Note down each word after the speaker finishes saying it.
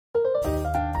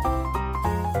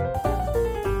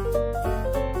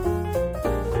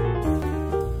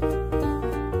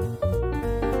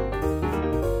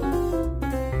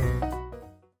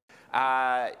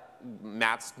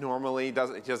Matz normally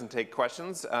doesn't take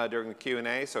questions during the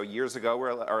Q&A. So years ago,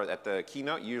 or at the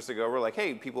keynote, years ago, we're like,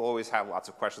 hey, people always have lots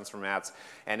of questions for Matz.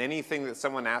 And anything that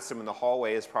someone asks him in the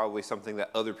hallway is probably something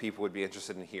that other people would be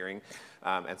interested in hearing.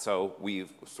 And so we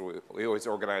always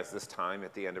organize this time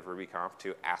at the end of RubyConf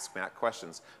to ask Matt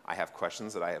questions. I have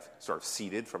questions that I have sort of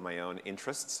seeded from my own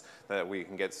interests that we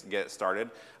can get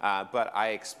started. But I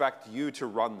expect you to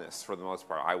run this for the most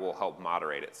part. I will help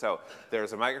moderate it. So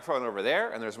there's a microphone over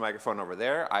there, and there's a microphone over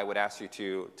there. I would ask you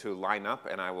to line up,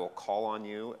 and I will call on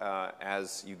you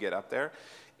as you get up there.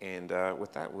 And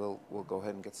with that, we'll go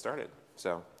ahead and get started.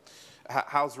 So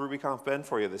how's RubyConf been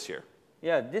for you this year?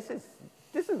 Yeah, this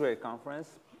is a great conference.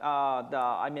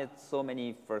 I met so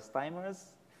many first-timers.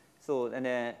 So, and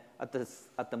then at the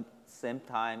same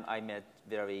time, I met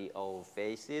very old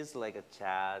faces like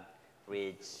Chad,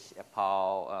 Rich,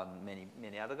 Paul,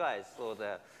 many other guys. So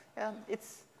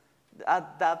it's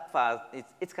at that fast.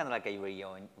 It's kind of like a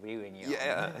reunion.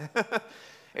 Yeah,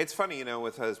 it's funny, you know,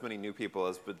 with as many new people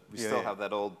as, but we still have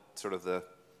that old sort of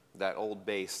that old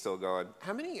base still going.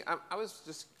 How many? I was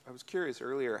curious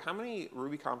earlier. How many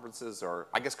Ruby conferences, or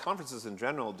I guess conferences in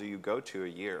general, do you go to a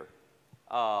year?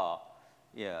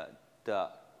 Yeah.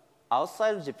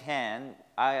 Outside of Japan,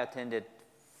 I attended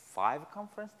 5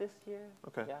 conferences this year.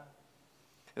 Okay. Yeah.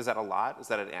 Is that a lot? Is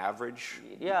that an average?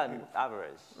 Yeah,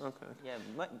 average. Okay. Yeah,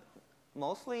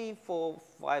 mostly for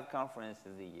 5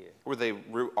 conferences a year. Were they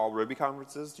all Ruby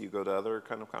conferences? Do you go to other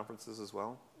kind of conferences as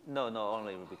well? No,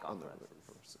 only Ruby conferences.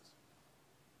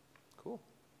 Cool.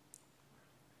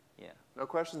 Yeah. No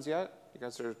questions yet? You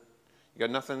got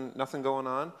nothing going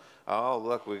on? Oh,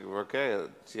 look, we're okay.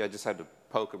 See, I just had to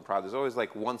poke and prod. There's always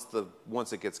like once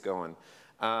it gets going.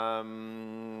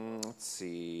 Let's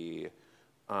see.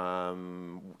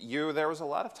 There was a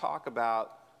lot of talk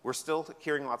about. We're still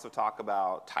hearing lots of talk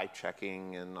about type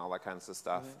checking and all that kinds of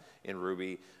stuff in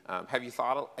Ruby. Have you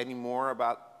thought any more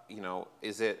about, you know,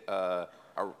 is it a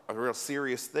real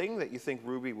serious thing that you think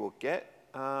Ruby will get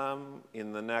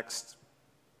in the next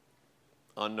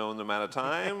unknown amount of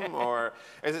time? Or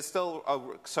is it still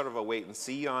sort of a wait and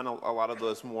see on a lot of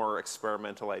those more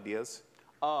experimental ideas?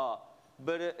 Yeah,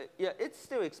 it's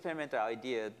still experimental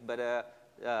idea, but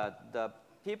the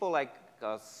people like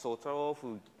Sotaro,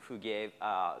 who gave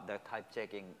the type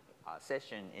checking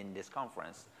session in this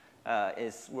conference,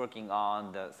 is working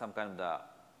on some kind of the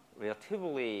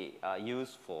relatively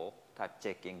useful type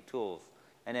checking tools.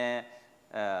 And then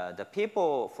the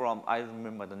people from, I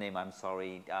remember the name, I'm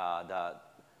sorry,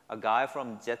 a guy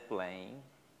from JetBlane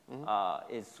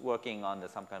is working on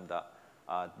some kind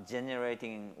of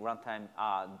generating runtime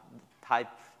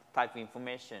type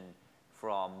information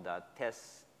from the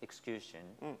test execution.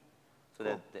 So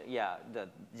cool. The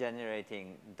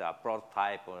generating the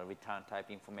prototype or return type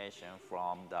information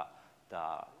from the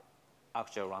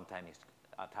actual runtime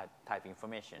type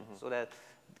information. So that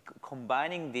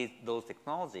combining those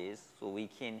technologies, so we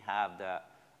can have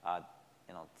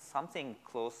something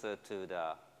closer to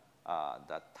the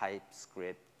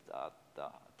TypeScript, the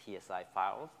TSI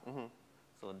files.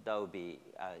 So that would be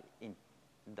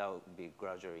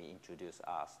gradually introduce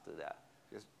us to that.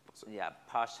 Yes. Yeah,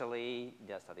 partially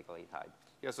statically typed.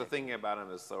 Yeah, so thinking about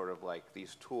them as sort of like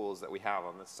these tools that we have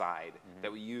on the side that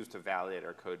we use to validate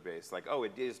our code base. Like, oh,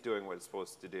 it is doing what it's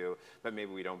supposed to do, but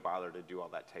maybe we don't bother to do all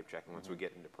that type checking once we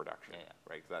get into production,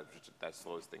 right? That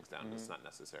slows things down. It's not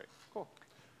necessary. Cool.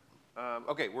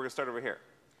 Okay, we're going to start over here.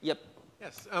 Yep.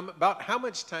 Yes. About how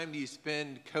much time do you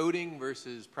spend coding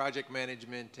versus project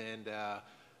management and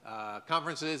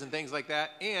conferences and things like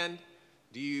that? And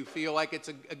do you feel like it's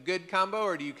a good combo,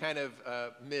 or do you kind of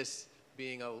miss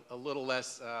being a little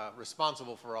less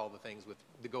responsible for all the things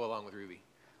that go along with Ruby?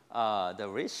 The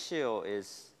ratio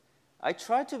is, I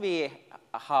try to be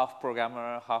a half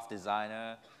programmer, half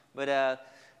designer, but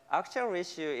actual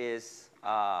ratio is,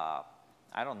 I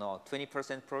don't know,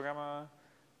 20% programmer,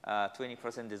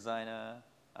 20% designer,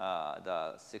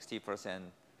 the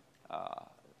 60%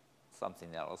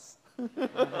 something else.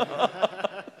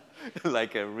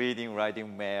 Like reading,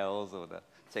 writing mails, or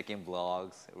checking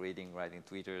blogs, reading, writing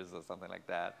Twitters, or something like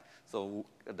that. So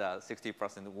the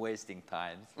 60% wasting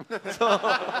time.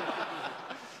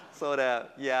 So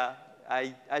that, yeah,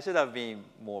 I should have been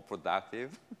more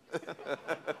productive.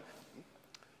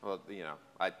 Well, you know,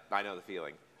 I know the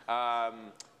feeling.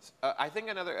 I think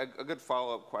a good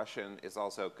follow-up question is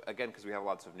also, again, because we have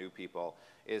lots of new people,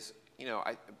 is, you know,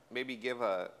 maybe give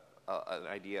an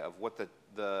idea of what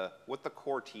the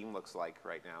core team looks like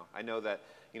right now. I know that,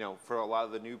 you know, for a lot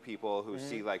of the new people who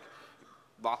see like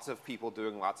lots of people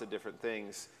doing lots of different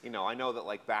things. I know that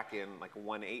like back in like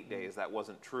 1.8 days that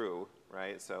wasn't true,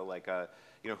 right? So like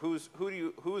who's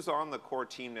on the core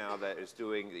team now that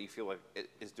you feel like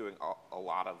is doing a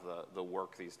lot of the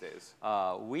work these days?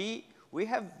 We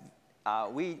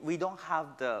don't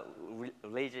have the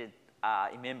rigid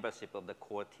membership of the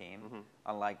core team,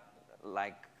 unlike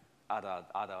other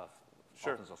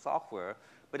open source software.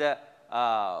 But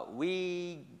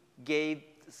we gave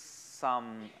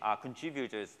some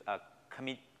contributors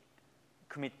commit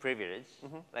privilege,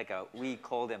 we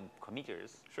call them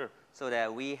committers. Sure. So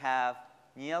that we have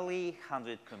nearly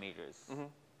 100 committers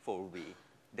for Ruby,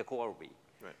 the core Ruby.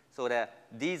 Right. So that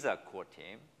these are core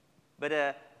team, but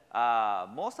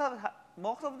most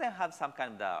of them have some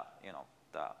kind of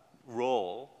the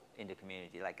role in the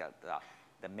community, like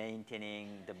the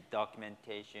maintaining the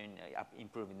documentation,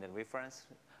 improving the reference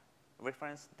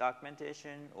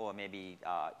documentation, or maybe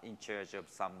in charge of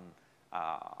some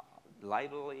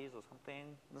libraries or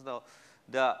something. So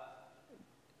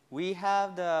we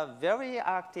have the very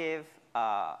active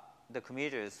the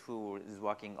committers who is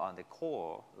working on the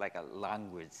core, like a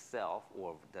language itself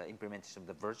or the implementation of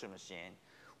the virtual machine.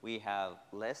 We have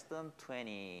less than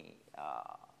 20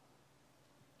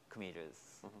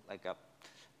 committers.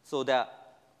 So that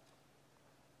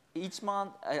each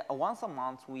month, once a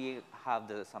month, we have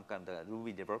some kind of the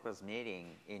Ruby developers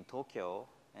meeting in Tokyo,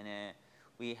 and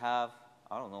we have,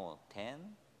 I don't know, 10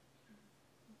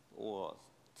 or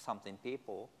something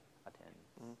people attend.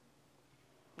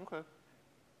 Okay,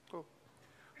 cool.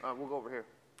 We'll go over here.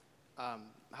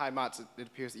 Hi, Matz. It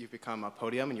appears that you've become a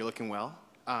podium and you're looking well.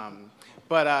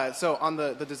 So on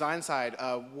the design side,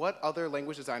 what other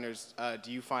language designers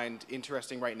do you find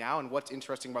interesting right now, and what's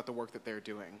interesting about the work that they're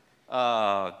doing?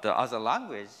 The other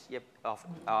language,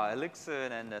 Elixir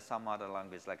and some other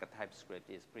language like a TypeScript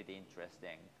is pretty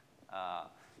interesting.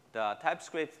 The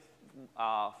TypeScript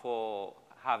for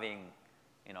having,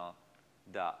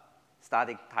 the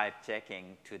static type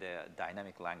checking to the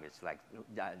dynamic language, like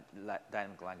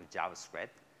dynamic language JavaScript,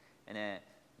 and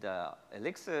the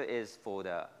Elixir is for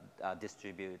the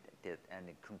distributed and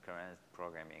concurrent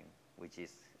programming, which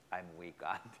is I'm weak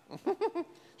at.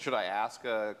 Should I ask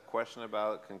a question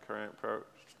about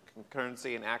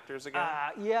concurrency and actors again?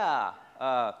 Yeah.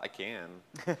 I can.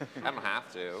 I don't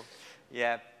have to.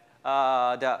 Yeah.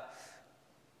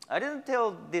 I didn't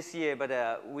tell this year, but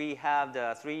we have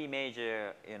the 3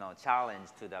 major challenge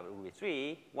to the Ruby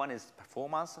 3. One is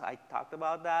performance. I talked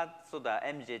about that. So the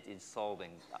MJIT is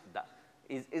solving that.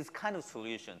 Is kind of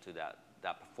solution to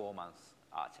that performance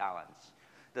challenge.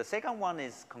 The second one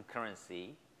is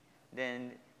concurrency.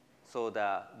 Then, so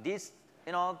the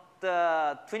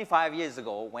 25 years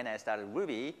ago when I started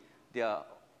Ruby,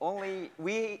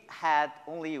 we had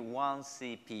only one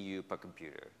CPU per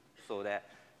computer. So that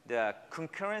the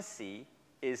concurrency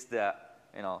is the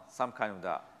some kind of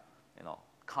the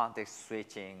context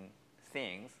switching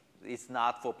things. It's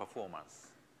not for performance.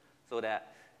 So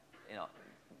that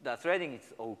the threading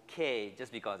is okay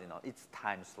just because it's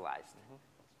time sliced.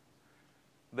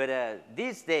 But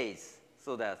these days,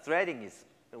 so the threading is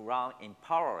run in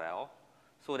parallel,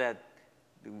 so that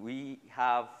we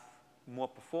have more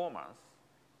performance.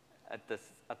 At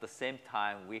the same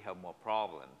time, we have more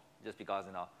problem just because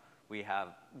we have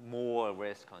more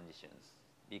rest conditions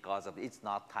because of it's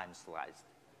not time sliced.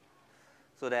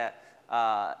 So that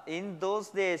in those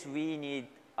days, we need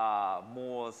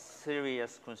more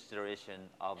serious consideration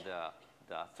of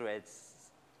the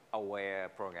threads-aware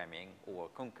programming or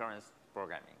concurrent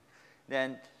programming.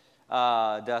 Then,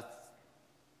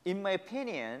 in my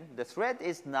opinion, the thread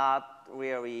is not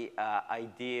really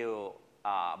ideal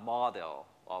model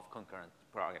of concurrent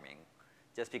programming,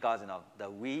 just because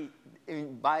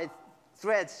by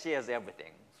threads shares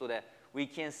everything, so that we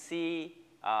can see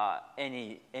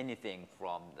anything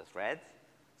from the threads,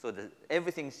 so that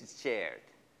everything is shared.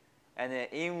 And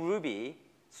in Ruby,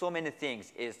 so many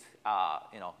things is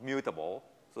mutable,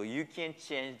 so you can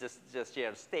change the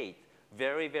shared state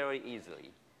very, very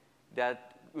easily.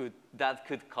 That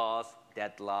could cause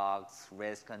deadlocks,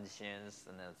 rest conditions,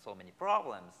 and so many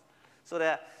problems.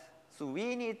 So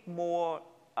we need more,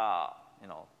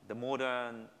 the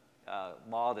modern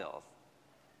models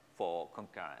for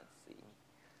concurrency.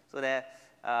 So that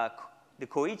the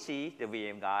Koichi, the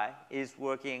VM guy, is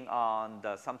working on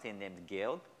something named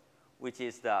Guild, which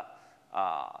is the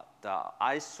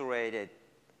isolated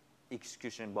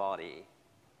execution body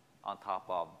on top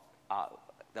of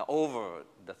over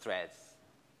the threads,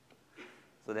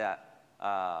 so that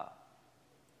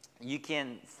you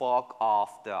can fork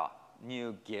off the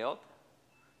new guild,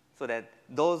 so that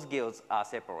those guilds are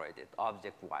separated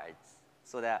object-wise,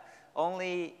 so that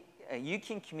only you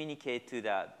can communicate to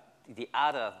the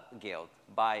other guild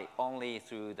by only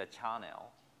through the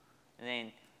channel. And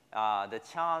then the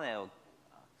channel,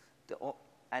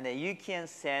 and then you can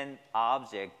send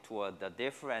object toward the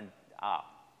different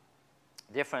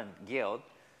guild,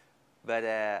 but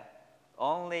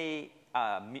only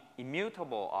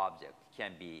immutable object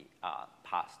can be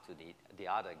passed to the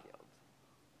other guild.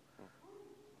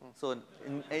 So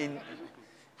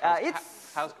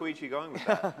how's Koichi going with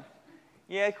that?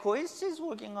 Yeah, Koichi is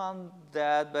working on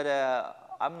that, but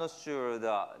I'm not sure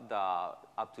the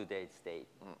up-to-date state.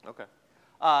 Okay.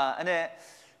 And then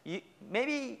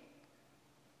maybe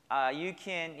you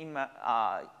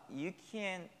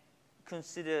can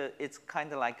consider it's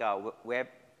kind of like a web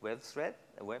thread,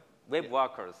 web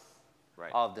workers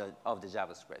Right. of the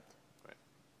JavaScript. Right.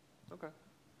 Okay.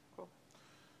 Cool.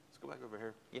 Let's go back over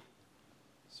here. Yeah.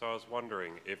 So I was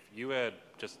wondering, if you had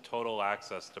just total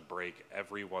access to break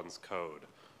everyone's code,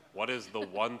 what is the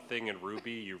one thing in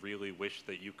Ruby you really wish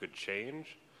that you could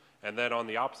change? And then on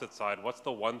the opposite side, what's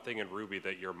the one thing in Ruby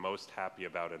that you're most happy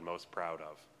about and most proud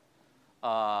of?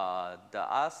 I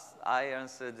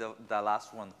answered the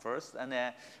last one first, and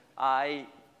then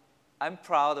I'm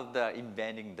proud of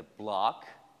inventing the block,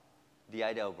 the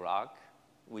idea of block,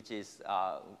 which is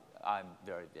I'm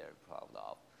very, very proud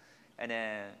of. And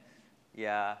then,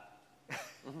 yeah,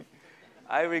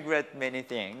 I regret many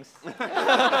things.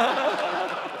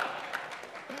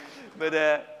 But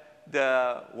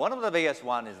one of the biggest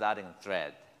one is adding a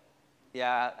thread.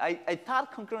 Yeah, I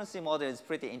thought concurrency model is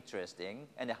pretty interesting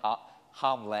and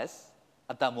harmless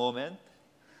at the moment,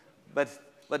 but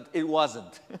it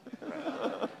wasn't.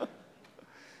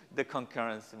 The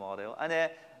concurrency model. And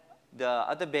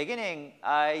at the beginning,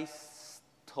 I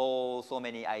stole so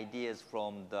many ideas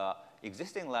from the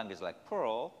existing language like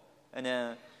Perl, and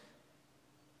then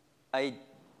I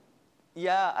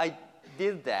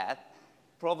did that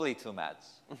probably too much.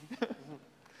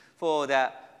 For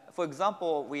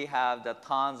example, we have the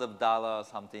tons of dollar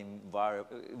something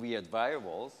weird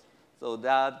variables. So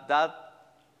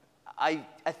I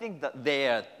think that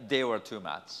they were too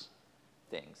much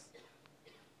things.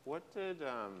 What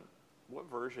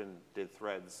version did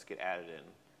threads get added in?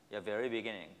 Yeah, very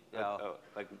beginning.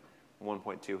 Like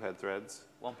 1.2 had threads?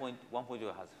 1.2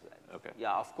 has threads. Okay.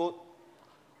 Yeah, of course.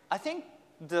 I think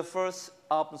the first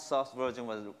open source version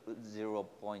was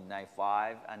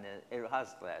 0.95, and it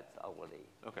has threads already.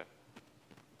 Okay.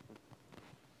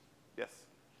 Yes.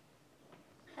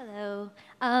 Hello.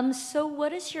 So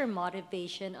what is your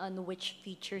motivation on which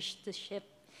features to ship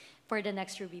for the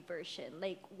next Ruby version?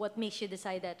 Like, what makes you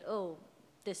decide that, oh,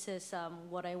 this is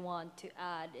what I want to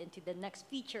add into the next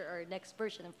feature or next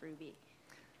version of Ruby?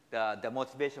 The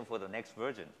motivation for the next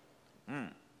version.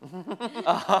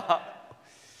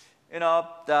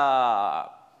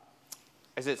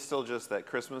 Is it still just that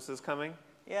Christmas is coming?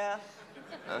 Yeah.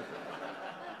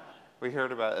 We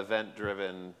heard about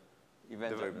event-driven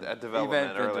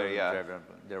development earlier.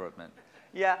 Development.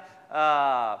 Yeah.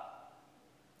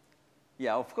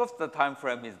 Yeah. Of course, the time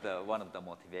frame is one of the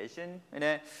motivation.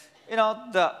 And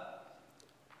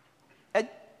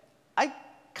I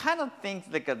kind of think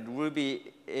like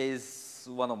Ruby is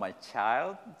one of my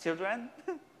children.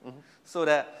 So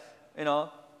that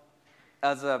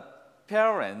as a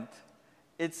parent,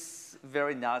 it's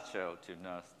very natural to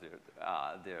nurse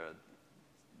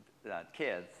their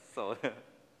kids. So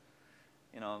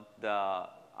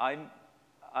I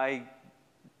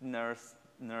nurse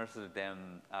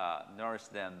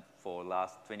them for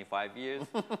last 25 years.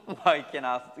 Why can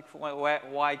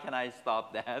I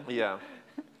stop that? Yeah.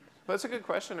 But it's a good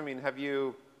question. I mean,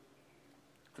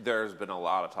 there's been a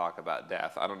lot of talk about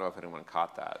death. I don't know if anyone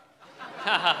caught that.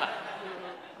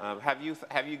 Have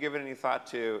you given any thought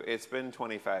to, it's been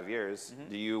 25 years.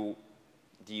 Do you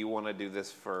want to do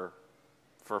this for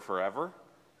forever?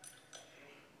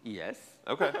 Yes.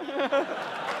 Okay.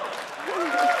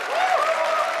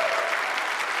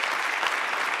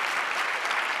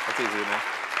 That's easy enough.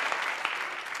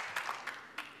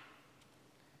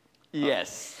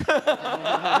 Yes.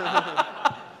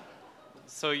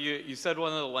 So you said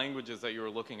one of the languages that you were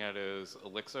looking at is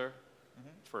Elixir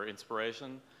for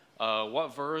inspiration.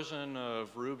 What version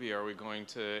of Ruby are we going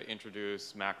to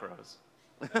introduce macros?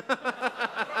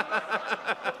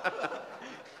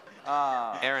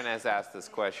 Aaron has asked this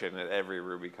question at every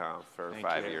RubyConf for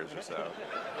 5 years or so.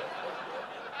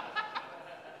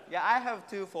 Yeah, I have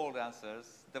twofold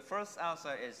answers. The first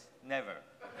answer is never.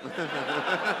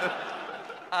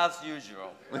 As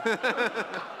usual.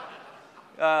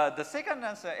 The second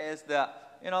answer is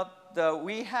that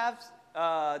we have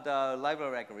the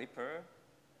library like Reaper,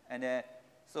 and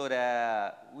so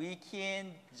that we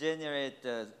can generate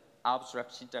the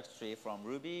abstract syntax tree from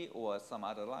Ruby or some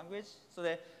other language. So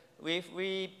that if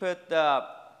we put the,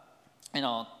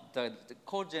 the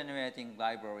code generating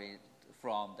library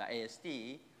from the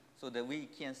ASD, so that we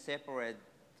can separate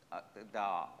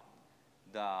the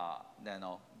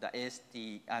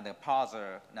ASD and the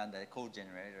parser and the code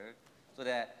generator, so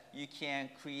that you can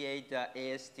create the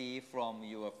ASD from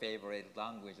your favorite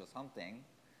language or something,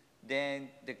 then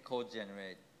the code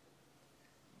generate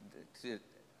to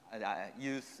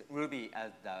use Ruby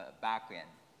as the backend.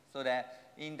 So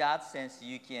that in that sense,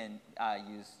 you can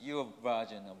use your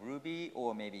version of Ruby,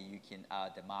 or maybe you can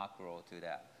add the macro to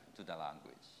the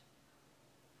language.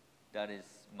 That is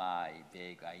my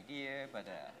big idea, but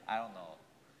I don't know.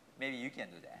 Maybe you can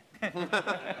do that.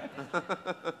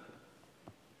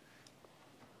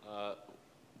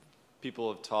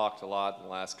 People have talked a lot in the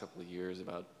last couple of years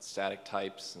about static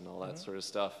types and all that sort of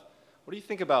stuff. What do you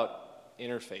think about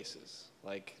interfaces?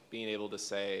 Like being able to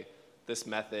say, this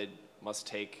method must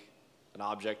take an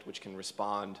object which can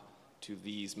respond to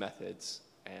these methods,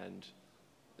 and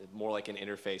more like an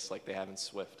interface like they have in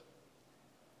Swift.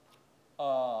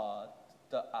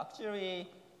 Actually,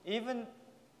 even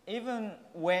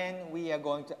when we are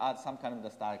going to add some kind of the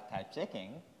static type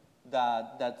checking,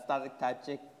 the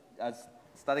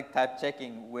static type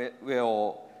checking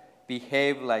will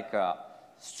behave like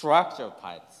structured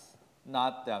types,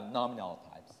 not the nominal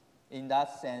types. In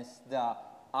that sense,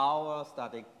 our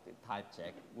static type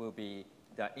check will be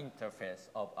the interface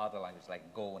of other languages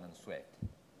like Go and Swift.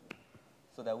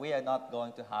 So that we are not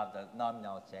going to have the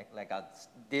nominal check, like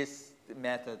this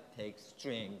method takes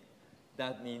string.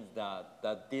 That means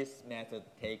that this method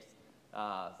takes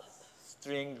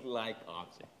string-like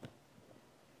object.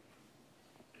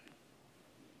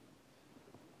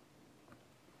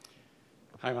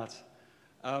 Hi, Matz.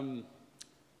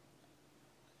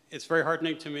 It's very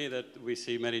heartening to me that we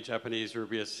see many Japanese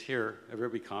Rubyists here at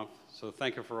RubyConf, so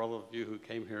thank you for all of you who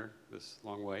came here this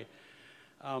long way.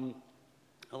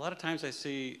 A lot of times I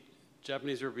see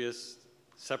Japanese Rubyists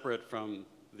separate from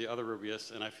the other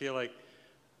Rubyists, and I feel like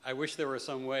I wish there was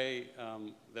some way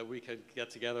that we could get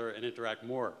together and interact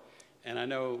more. And I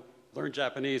know learn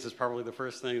Japanese is probably the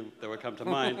first thing that would come to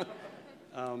mind,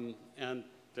 and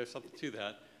there's something to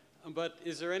that. But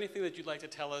is there anything that you'd like to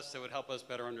tell us that would help us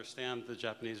better understand the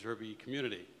Japanese Ruby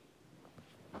community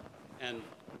and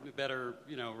better,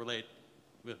 relate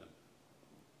with them?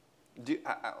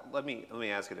 Let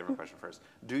me ask a different question first.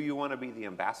 Do you want to be the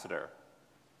ambassador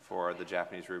for the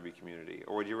Japanese Ruby community,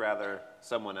 or would you rather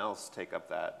someone else take up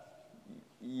that?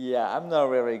 Yeah, I'm not a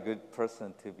very good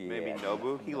person to be. Maybe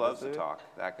Nobu? He loves to talk,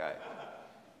 that guy.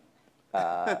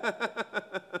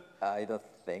 I don't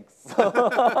think so.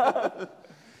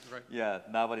 Right. Yeah,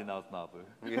 nobody knows Nobu.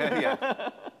 Yeah.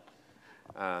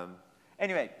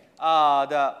 Anyway,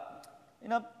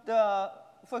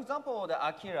 for example, the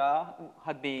Akira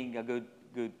had been a good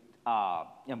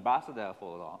ambassador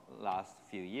for the last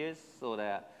few years, so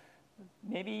that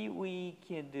maybe we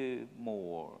can do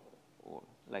more, or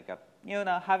like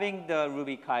having the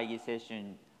Ruby Kaigi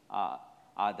session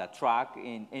the track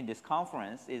in this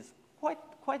conference is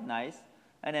quite nice,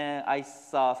 and I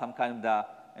saw some kind of the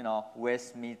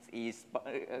West meets East,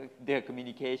 their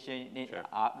communication Sure.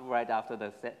 Right after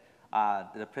the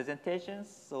presentations,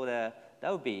 so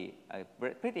that would be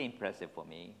pretty impressive for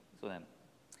me. So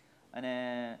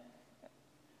and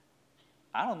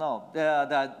I don't know,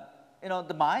 the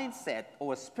mindset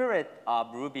or spirit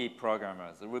of Ruby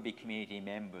programmers, the Ruby community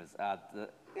members are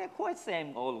quite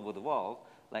same all over the world,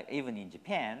 like even in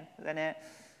Japan. And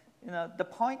the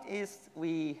point is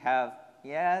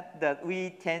that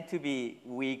we tend to be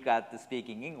weak at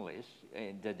speaking English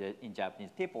in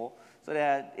Japanese people, so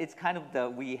that it's kind of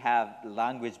we have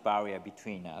language barrier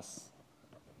between us.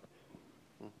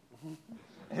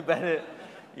 But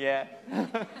yeah.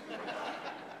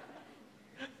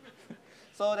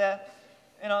 So that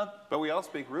But we all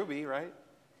speak Ruby, right?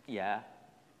 Yeah,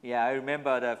 I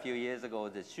remember that a few years ago,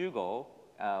 the Shugo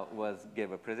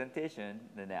gave a presentation,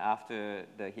 and after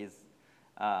his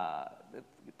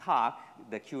talk,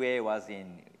 the QA was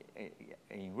in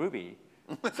Ruby.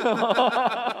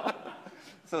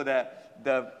 So the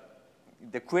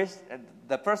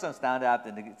person stand up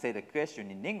and say the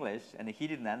question in English, and he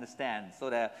didn't understand.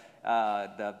 So the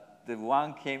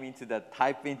one came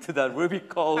type into the Ruby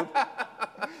code.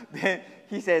 Then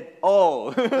he said,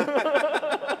 "Oh."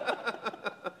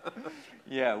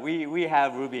 Yeah, we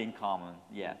have Ruby in common.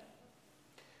 Yeah.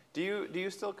 Do you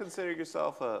still consider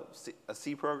yourself a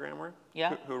C programmer?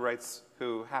 Yeah.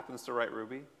 Who happens to write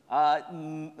Ruby?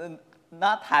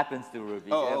 Not happens to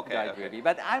Ruby. Oh, okay, write okay. Ruby,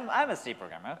 but I'm a C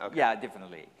programmer. Okay. Yeah,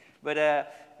 definitely. But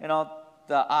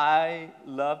I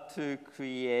love to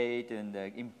create and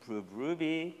improve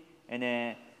Ruby,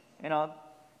 and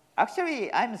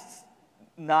actually I'm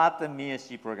not a mere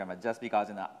C programmer just because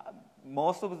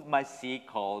most of my C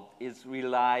code is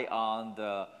rely on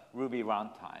the Ruby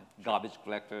runtime, garbage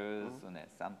collectors, and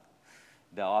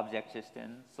the object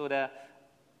system. So that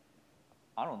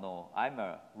I don't know, I'm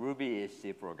a Ruby-ish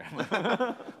C programmer.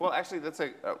 Well, actually, that's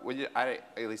at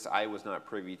least I was not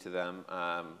privy to them.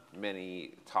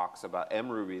 Many talks about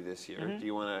MRuby this year. Do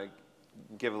you want to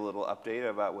give a little update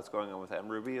about what's going on with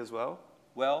MRuby as well?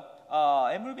 Well,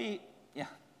 MRuby,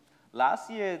 last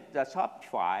year the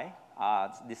Shopify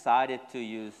decided to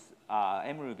use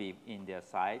MRuby in their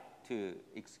site to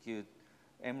execute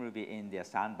MRuby in their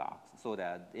sandbox, so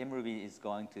that MRuby is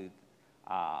going to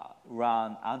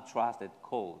run untrusted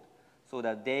code, so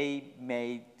that they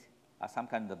made some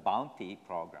kind of bounty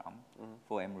program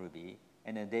for MRuby,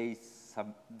 and then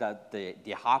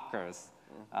the hackers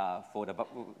for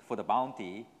the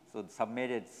bounty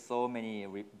submitted so many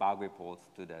bug reports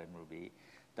to the MRuby.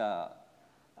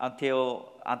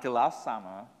 Until last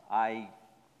summer, I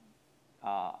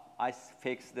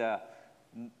fixed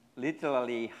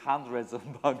literally hundreds of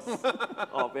bugs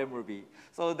of MRuby.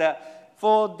 So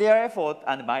for their effort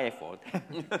and my effort,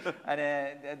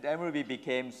 and the MRuby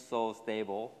became so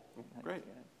stable. Great.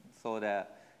 So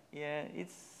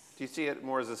it's. Do you see it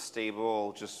more as a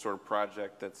stable, just sort of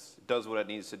project that does what it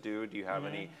needs to do? Do you have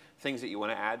any things that you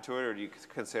want to add to it, or do you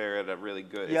consider it a really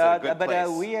good? Yeah, it's a good but place?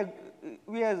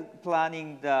 we are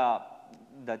planning the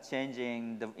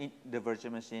changing the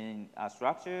virtual machine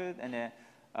structure, and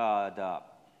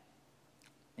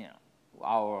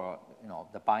our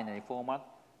the binary format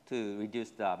to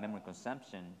reduce the memory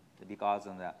consumption, because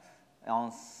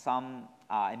on some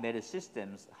embedded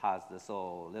systems has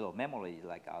so little memory,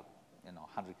 like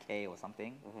 100K or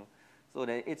something. So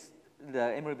that the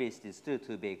MRuby is still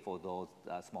too big for those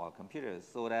small computers.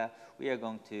 So that we are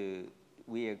going to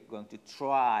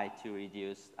try to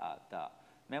reduce the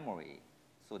memory,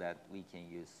 so that we can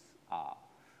use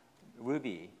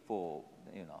Ruby for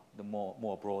the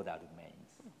more broader domains.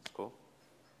 That's cool.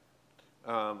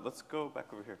 Let's go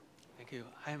back over here. Thank you.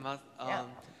 Hi, Matz.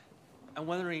 I'm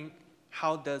wondering,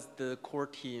 how does the core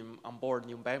team onboard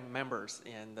new members,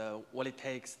 and what it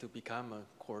takes to become a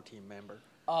core team member?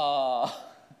 How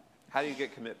do you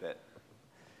get commit-bit?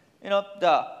 How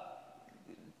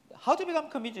to become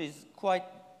committer is quite,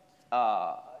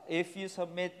 if you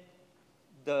submit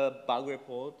the bug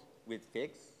report with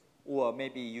fix, or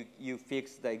maybe you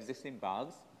fix the existing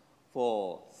bugs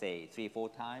for, say, 3-4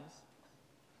 times,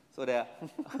 so that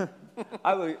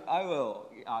I will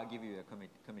give you a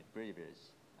commit privilege.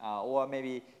 Or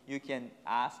maybe you can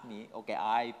ask me, okay,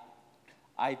 I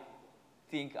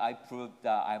think I proved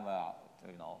that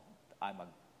I'm an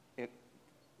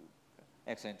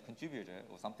excellent contributor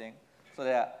or something, so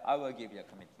that I will give you a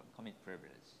commit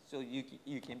privilege. So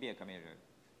you can be a committer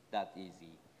that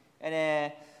easy. And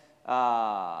then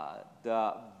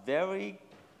the very,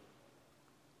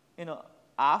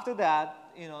 after that,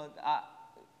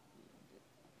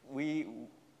 we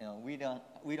don't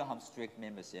have strict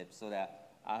membership, so that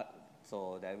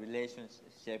the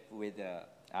relationship with the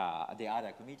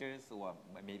other committers, or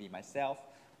maybe myself,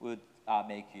 would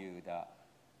make you the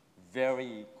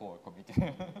very core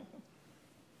committer.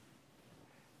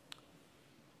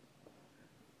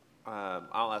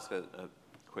 I'll ask a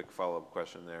quick follow-up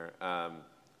question there.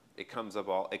 It comes up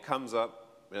on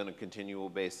a continual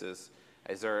basis.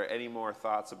 Is there any more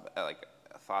thoughts of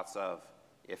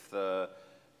if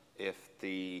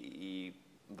the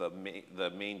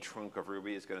main trunk of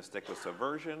Ruby is going to stick with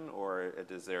Subversion, or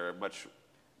is there much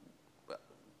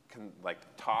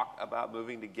talk about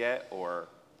moving to Get, or?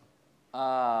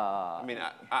 I mean,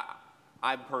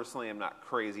 I personally am not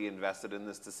crazy invested in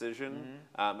this decision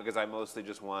because I mostly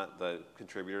just want the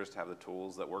contributors to have the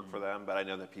tools that work for them. But I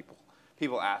know that people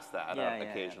ask that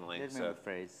occasionally. Let me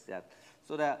rephrase that.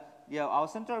 So that our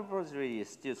central repository is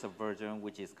still Subversion,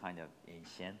 which is kind of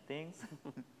ancient things.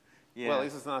 Well, at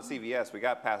least it's not CVS. We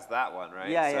got past that one, right?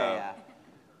 Yeah.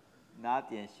 Not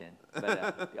the ancient,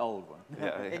 but the old one.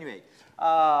 Anyway,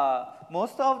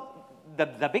 most of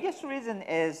the biggest reason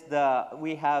is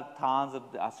we have tons of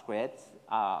scripts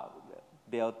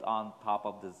built on top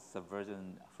of the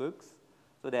Subversion hooks,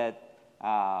 so that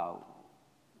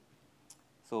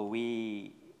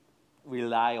we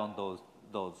rely on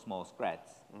those small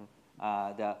scripts.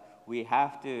 We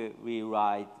have to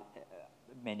rewrite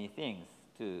many things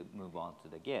to move on to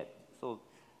the Git. So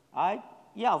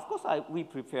of course we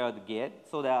prefer the Git,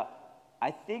 so that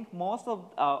I think most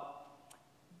of our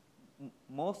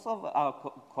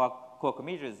core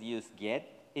committers use Git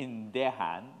in their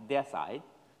side,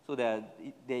 so that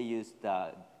they use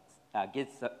the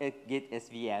Git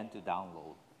SVN to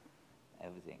download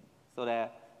everything. So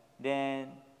that then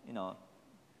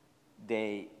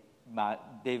they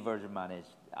version manage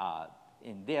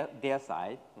in their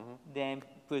side, then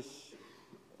push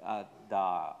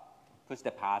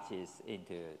the patches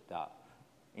into the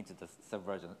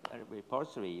Subversion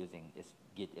repository using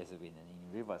Git SVN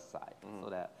in reverse side. So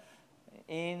that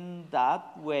in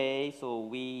that way, so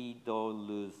we don't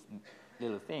lose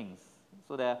little things,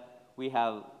 so that we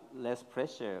have less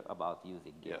pressure about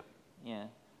using Git. Yeah.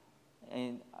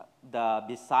 And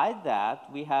beside that,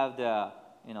 we have the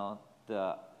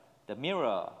the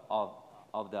mirror of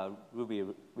the Ruby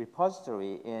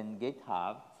repository in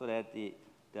GitHub, so that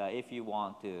if you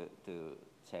want to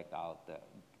check out the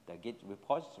Git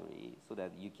repository, so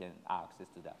that you can access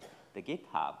to the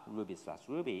GitHub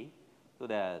Ruby/Ruby, so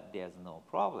that there's no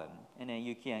problem. And then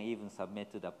you can even submit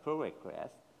to the pull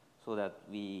request, so that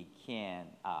we can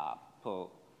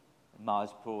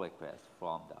merge pull requests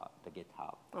from the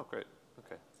GitHub. Oh, great.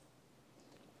 Okay.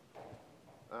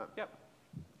 Yep.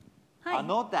 Hi.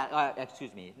 Not that,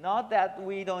 excuse me, not that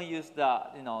we don't use the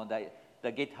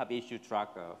GitHub issue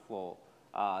tracker for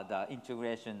the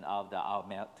integration of our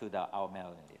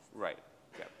mailing list. Right.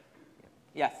 Yep.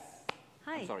 Yes.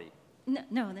 Hi. I'm sorry.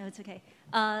 No, it's okay.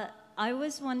 I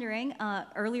was wondering,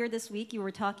 earlier this week you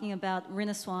were talking about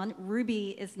Renaissance. Ruby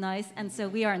is nice, and so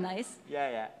we are nice.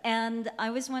 Yeah. And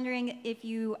I was wondering if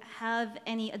you have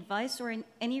any advice or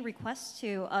any requests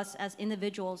to us as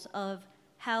individuals of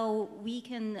how we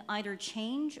can either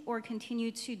change or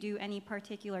continue to do any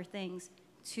particular things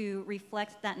to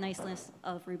reflect that niceness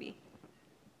of Ruby.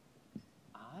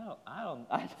 I don't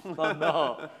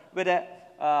know. But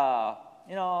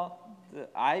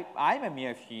I'm a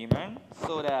mere human,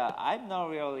 so that I'm not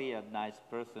really a nice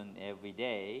person every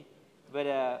day. But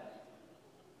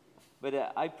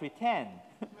I pretend.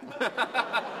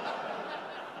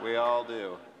 We all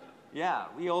do. Yeah,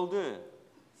 we all do.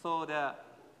 So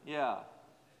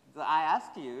So I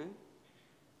ask you,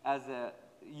 as a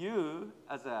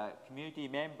community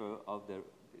member of the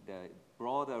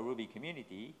broader Ruby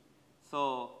community,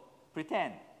 so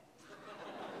pretend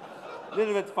a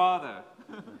little bit farther.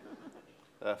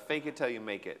 Fake it till you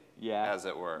make it, as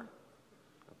it were.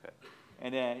 Okay.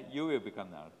 And then you will become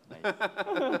nice.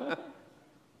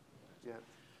 Yeah.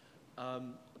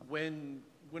 When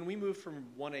we moved from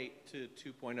 1.8 to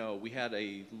 2.0, we had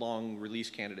a long release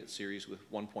candidate series with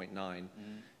 1.9,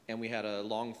 and we had a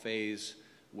long phase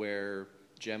where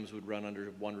gems would run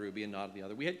under one Ruby and not the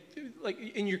other. We had, like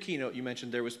in your keynote, you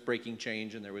mentioned there was breaking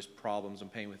change and there was problems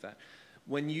and pain with that.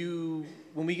 When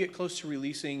we get close to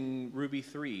releasing Ruby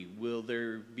 3, will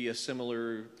there be a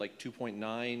similar like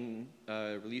 2.9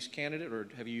 release candidate, or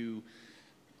have you?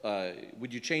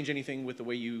 Would you change anything with the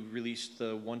way you released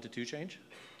the 1 to 2 change?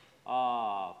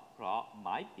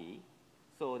 Might be.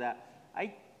 So that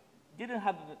I didn't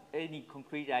have any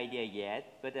concrete idea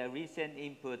yet, but a recent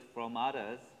input from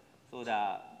others, so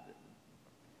that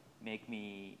make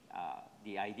me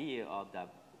the idea of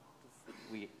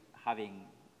we having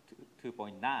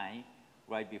 2.9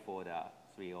 right before the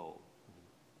 3.0.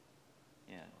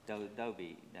 Yeah,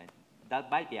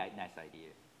 that might be a nice idea.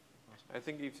 I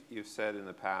think you've said in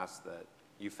the past that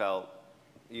you felt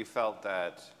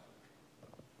that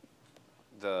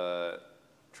the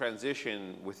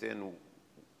transition within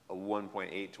a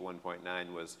 1.8 to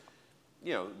 1.9 was,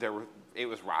 it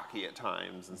was rocky at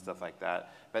times and stuff like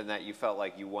that, but that you felt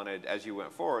like you wanted, as you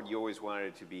went forward, you always wanted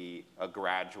it to be a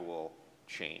gradual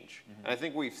change. And I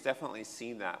think we've definitely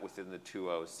seen that within the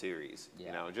 2.0 series.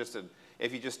 Yeah.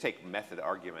 If you just take method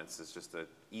arguments as just an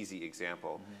easy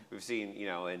example, we've seen,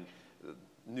 in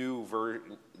new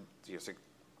version,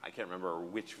 I can't remember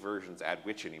which versions add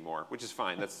which anymore, which is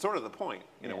fine. That's sort of the point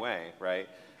in a way, right?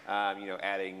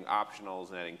 Adding optionals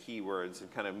and adding keywords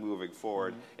and kind of moving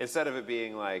forward, instead of it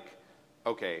being like,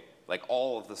 okay, like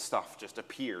all of the stuff just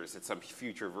appears at some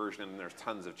future version and there's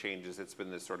tons of changes. It's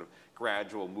been this sort of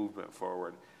gradual movement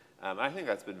forward. I think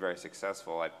that's been very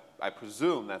successful. I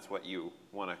presume that's what you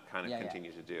want to kind of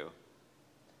continue to do.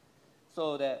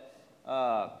 So that,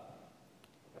 the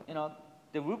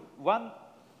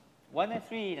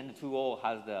 1.3 and 2.0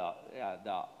 has the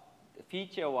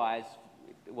feature-wise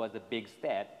was a big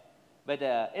step, but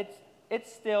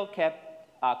it's still kept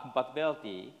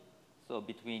compatibility. So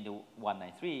between the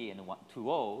 1.9.3 and the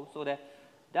 2.0, so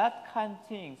that kind of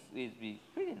things is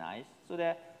pretty nice. So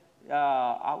that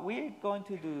we're going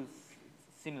to do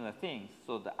similar things.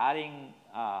 So the adding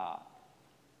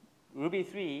Ruby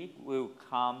 3 will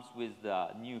comes with the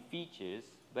new features,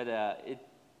 but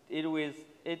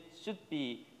it should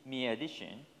be mere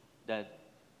addition, that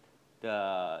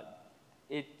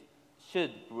it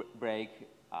should break.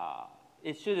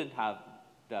 It shouldn't have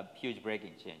the huge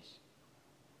breaking change,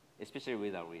 especially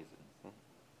without reason.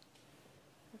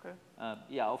 Okay.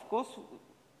 Yeah, of course,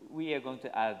 we are going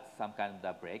to add some kind of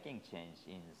the breaking change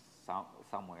in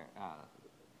somewhere.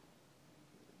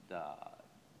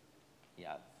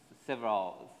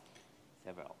 Several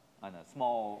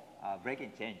small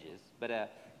breaking changes,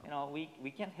 but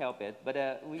we can't help it.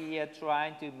 But we are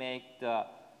trying to make the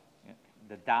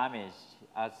damage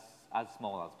as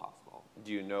small as possible.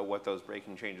 Do you know what those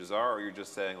breaking changes are, or you're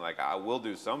just saying like, I will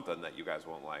do something that you guys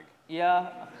won't like?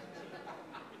 Yeah.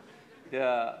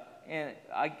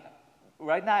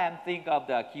 Right now I'm thinking of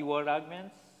the keyword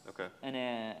arguments. Okay.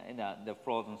 And the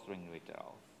frozen string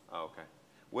literals. Oh, okay.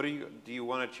 What do you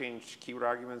want to change keyword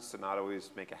arguments to not always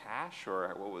make a hash,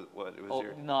 or what was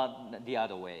your? Not the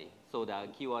other way. So the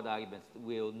keyword arguments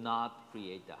will not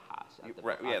create the hash.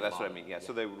 Right. Yeah, that's what I mean. Yeah.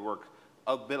 So they would work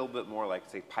a little bit more like,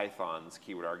 say, Python's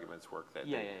keyword arguments work. That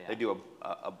they do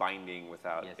a binding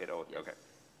without it. Yes. Okay.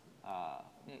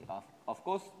 Of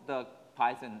course, the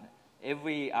Python,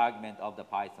 every argument of the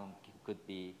Python could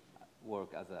be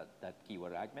work as that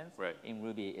keyword arguments. Right. In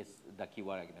Ruby, it's the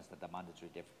keyword arguments that the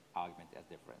mandatory argument is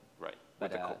different. Right.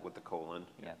 But, with the colon.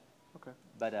 Yeah. Okay.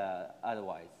 But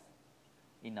otherwise,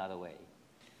 in other way,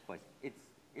 but it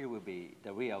will be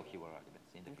the real keyword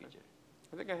arguments in the future.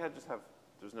 I think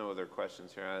there's no other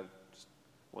questions here. I have just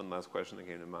one last question that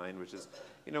came to mind, which is,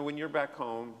 when you're back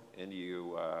home and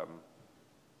you're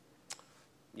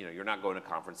not going to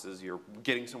conferences, you're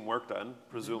getting some work done,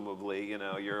 presumably,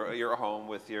 you're home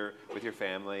with your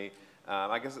family.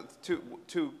 I guess it's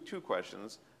two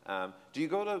questions. Do you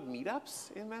go to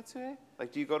meetups in Matsue?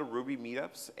 Like, do you go to Ruby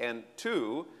meetups? And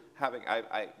two,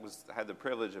 I had the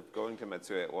privilege of going to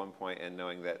Matsue at one point and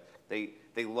knowing that they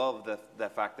love the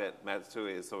fact that Matsue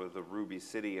is sort of the Ruby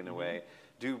city in a way.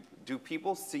 Do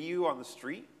people see you on the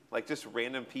street, like just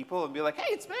random people, and be like,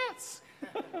 "Hey, it's Matz"?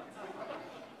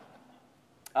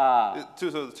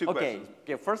 Two questions.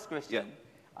 Okay, first question. Yeah.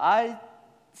 I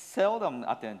seldom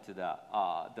attend to the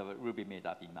Ruby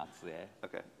meetup in Matsue.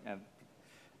 Okay. And,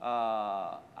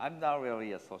 I'm not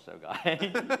really a social guy.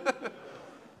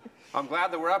 I'm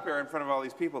glad that we're up here in front of all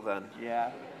these people then.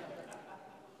 Yeah.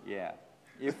 Yeah.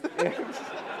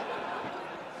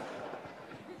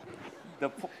 The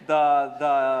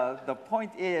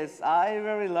point is, I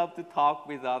really love to talk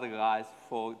with other guys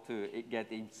to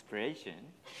get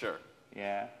inspiration. Sure.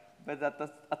 Yeah, but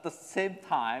at the same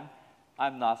time,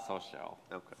 I'm not social.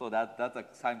 Okay. So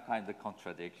that's some kind of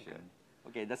contradiction.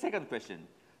 Okay, the second question.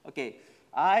 Okay,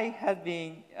 I have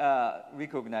been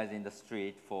recognized in the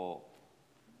street for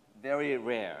very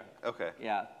rare. Okay.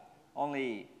 Yeah,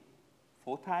 only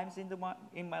 4 times in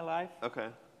my life. Okay.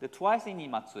 The twice in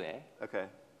Matsue. Okay.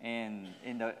 And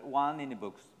the one in the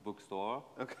bookstore.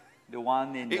 Okay. The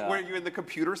one in the... Were you in the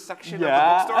computer section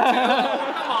Yeah. of the bookstore too?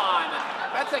 Oh, come on.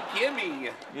 That's a gimme.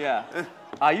 Yeah.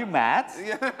 Are you Matz?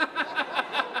 Yeah.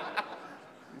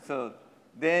 So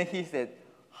then he said,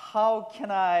 how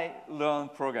can I learn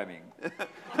programming?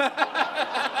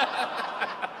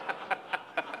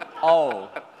 Oh.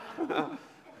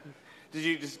 Did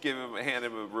you just hand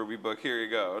him a Ruby book? Here you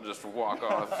go. Just walk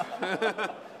off.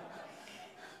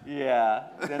 Yeah.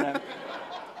 Then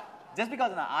just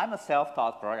because I'm a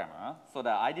self-taught programmer, so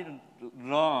that I didn't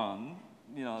learn,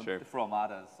 Sure. from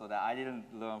others, so that I didn't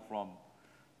learn from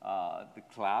the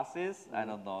classes. I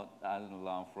didn't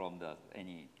learn from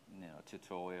any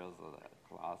tutorials or the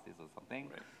classes or something.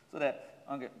 Right. So that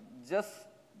just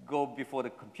go before the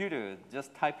computer,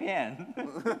 just type in.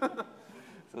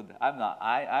 So I'm a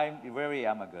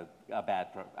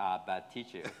bad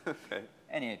teacher. Okay.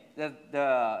 Anyway,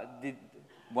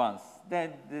 once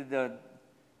then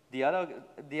the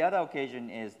other occasion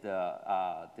is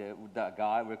the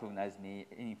guy recognized me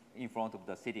in front of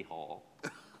the city hall.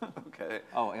 Okay.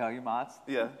 Oh, are you Matz?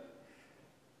 Yeah.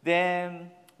 Then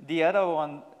the other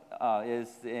one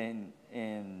is in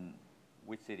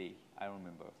which city? I don't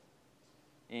remember.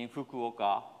 In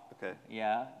Fukuoka. Okay.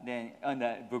 Yeah. Then on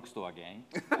the bookstore again,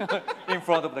 in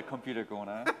front of the computer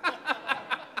corner.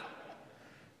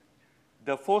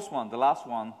 The last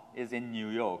one, is in New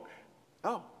York.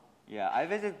 Oh. Yeah, I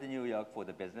visited New York for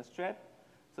the business trip.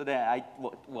 So then I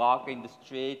walk in the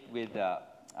street with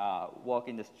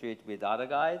other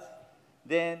guys.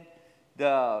 Then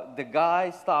the guy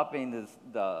stopping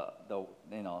the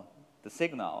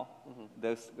signal.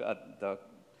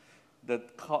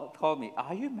 Told me,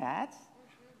 "Are you Matz?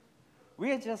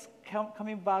 We are just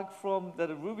coming back from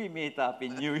the Ruby meetup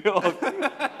in New York."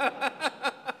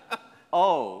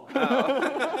 Oh.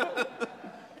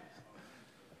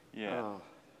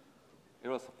 it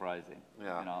was surprising.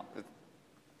 Yeah. You know.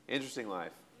 Interesting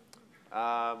life.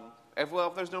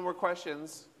 If there's no more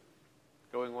questions,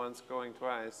 going once, going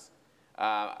twice.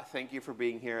 Thank you for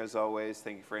being here as always.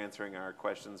 Thank you for answering our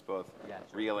questions, both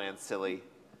real and silly.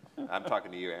 I'm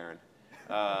talking to you, Aaron.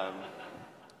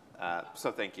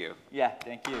 So thank you. Yeah,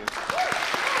 thank you.